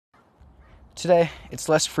Today, it's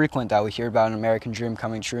less frequent that we hear about an American dream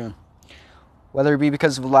coming true. Whether it be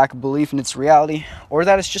because of a lack of belief in its reality, or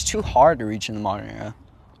that it's just too hard to reach in the modern era,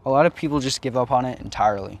 a lot of people just give up on it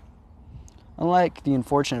entirely. Unlike the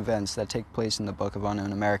unfortunate events that take place in the Book of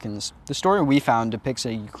Unknown Americans, the story we found depicts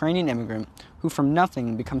a Ukrainian immigrant who from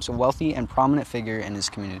nothing becomes a wealthy and prominent figure in his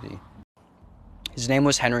community. His name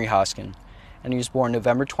was Henry Hoskin, and he was born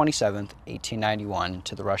November 27, 1891,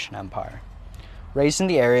 to the Russian Empire. Raised in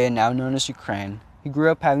the area now known as Ukraine, he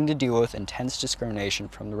grew up having to deal with intense discrimination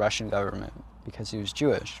from the Russian government because he was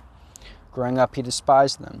Jewish. Growing up, he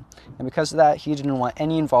despised them, and because of that, he didn't want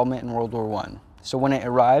any involvement in World War I. So when it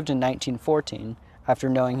arrived in 1914, after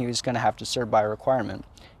knowing he was going to have to serve by requirement,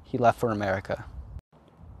 he left for America.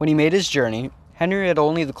 When he made his journey, Henry had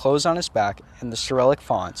only the clothes on his back and the Cyrillic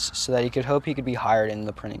fonts so that he could hope he could be hired in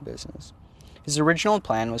the printing business. His original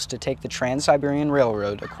plan was to take the Trans-Siberian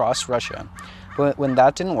Railroad across Russia, but when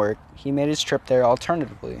that didn't work, he made his trip there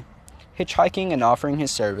alternatively. Hitchhiking and offering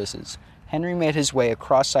his services, Henry made his way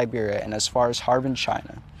across Siberia and as far as Harbin,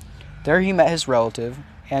 China. There he met his relative,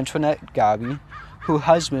 Antoinette Gaby, whose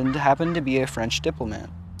husband happened to be a French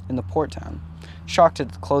diplomat in the port town. Shocked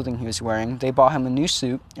at the clothing he was wearing, they bought him a new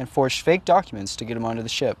suit and forged fake documents to get him onto the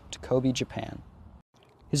ship to Kobe, Japan.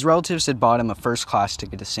 His relatives had bought him a first-class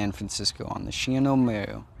ticket to San Francisco on the Shiano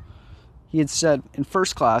Mayo. He had said, in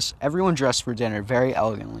first class, everyone dressed for dinner very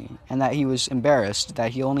elegantly, and that he was embarrassed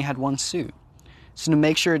that he only had one suit. So to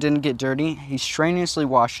make sure it didn't get dirty, he strenuously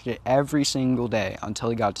washed it every single day until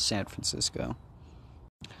he got to San Francisco.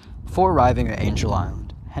 Before arriving at Angel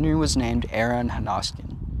Island, Henry was named Aaron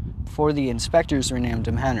Hanoskin. Before the inspectors renamed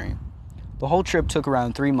him Henry. The whole trip took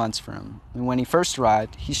around 3 months for him, and when he first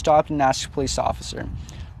arrived, he stopped and asked a police officer,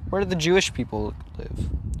 "Where do the Jewish people live?"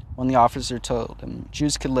 When the officer told him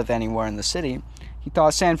Jews could live anywhere in the city, he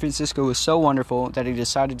thought San Francisco was so wonderful that he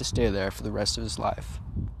decided to stay there for the rest of his life.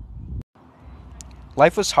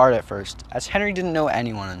 Life was hard at first, as Henry didn't know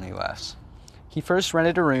anyone in the U.S. He first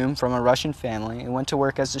rented a room from a Russian family and went to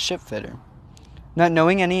work as a ship fitter. Not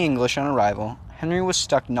knowing any English on arrival, Henry was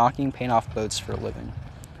stuck knocking paint off boats for a living.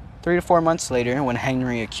 3 to 4 months later, when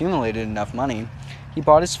Henry accumulated enough money, he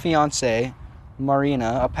bought his fiancée,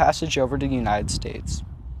 Marina, a passage over to the United States.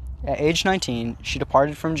 At age 19, she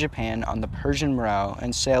departed from Japan on the Persian Murao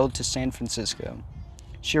and sailed to San Francisco.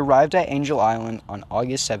 She arrived at Angel Island on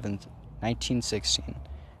August 7, 1916,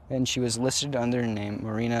 and she was listed under the name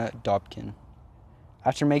Marina Dobkin.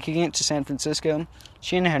 After making it to San Francisco,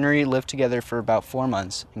 she and Henry lived together for about 4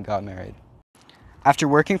 months and got married. After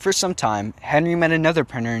working for some time, Henry met another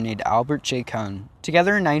printer named Albert J. Cohn.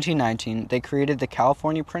 Together in 1919, they created the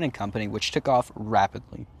California Printing Company, which took off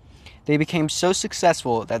rapidly. They became so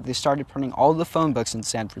successful that they started printing all the phone books in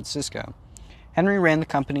San Francisco. Henry ran the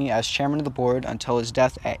company as chairman of the board until his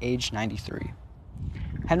death at age 93.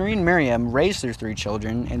 Henry and Miriam raised their 3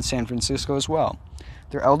 children in San Francisco as well.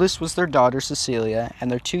 Their eldest was their daughter Cecilia,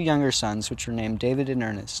 and their 2 younger sons, which were named David and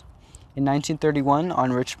Ernest. In 1931,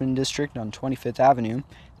 on Richmond District on 25th Avenue,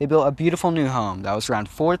 they built a beautiful new home that was around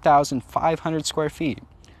 4,500 square feet,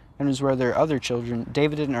 and was where their other children,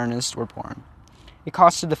 David and Ernest, were born. It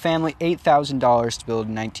costed the family $8,000 to build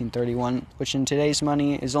in 1931, which in today's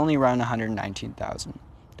money is only around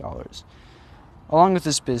 $119,000. Along with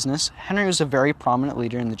this business, Henry was a very prominent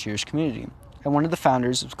leader in the Jewish community, and one of the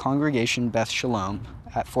founders of Congregation Beth Shalom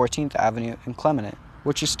at 14th Avenue in Clementon,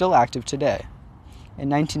 which is still active today. In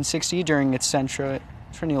 1960, during its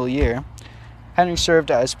centennial year, Henry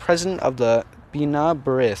served as president of the Bina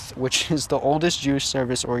B'rith, which is the oldest Jewish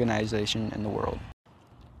service organization in the world.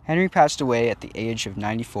 Henry passed away at the age of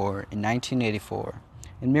 94 in 1984,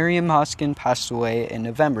 and Miriam Hoskin passed away in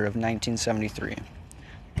November of 1973.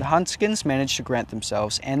 The Hoskins managed to grant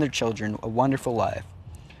themselves and their children a wonderful life.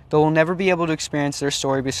 Though we'll never be able to experience their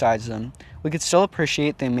story besides them, we could still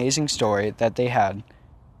appreciate the amazing story that they had.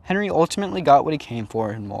 Henry ultimately got what he came for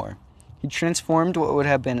and more. He transformed what would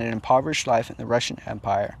have been an impoverished life in the Russian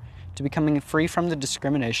Empire to becoming free from the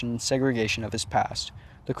discrimination and segregation of his past,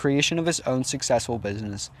 the creation of his own successful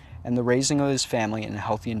business, and the raising of his family in a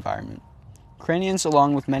healthy environment. Ukrainians,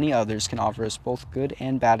 along with many others, can offer us both good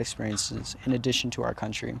and bad experiences in addition to our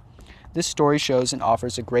country. This story shows and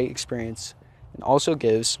offers a great experience and also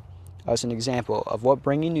gives us an example of what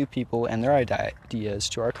bringing new people and their ideas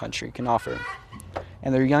to our country can offer.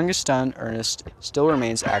 And their youngest son, Ernest, still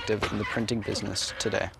remains active in the printing business today.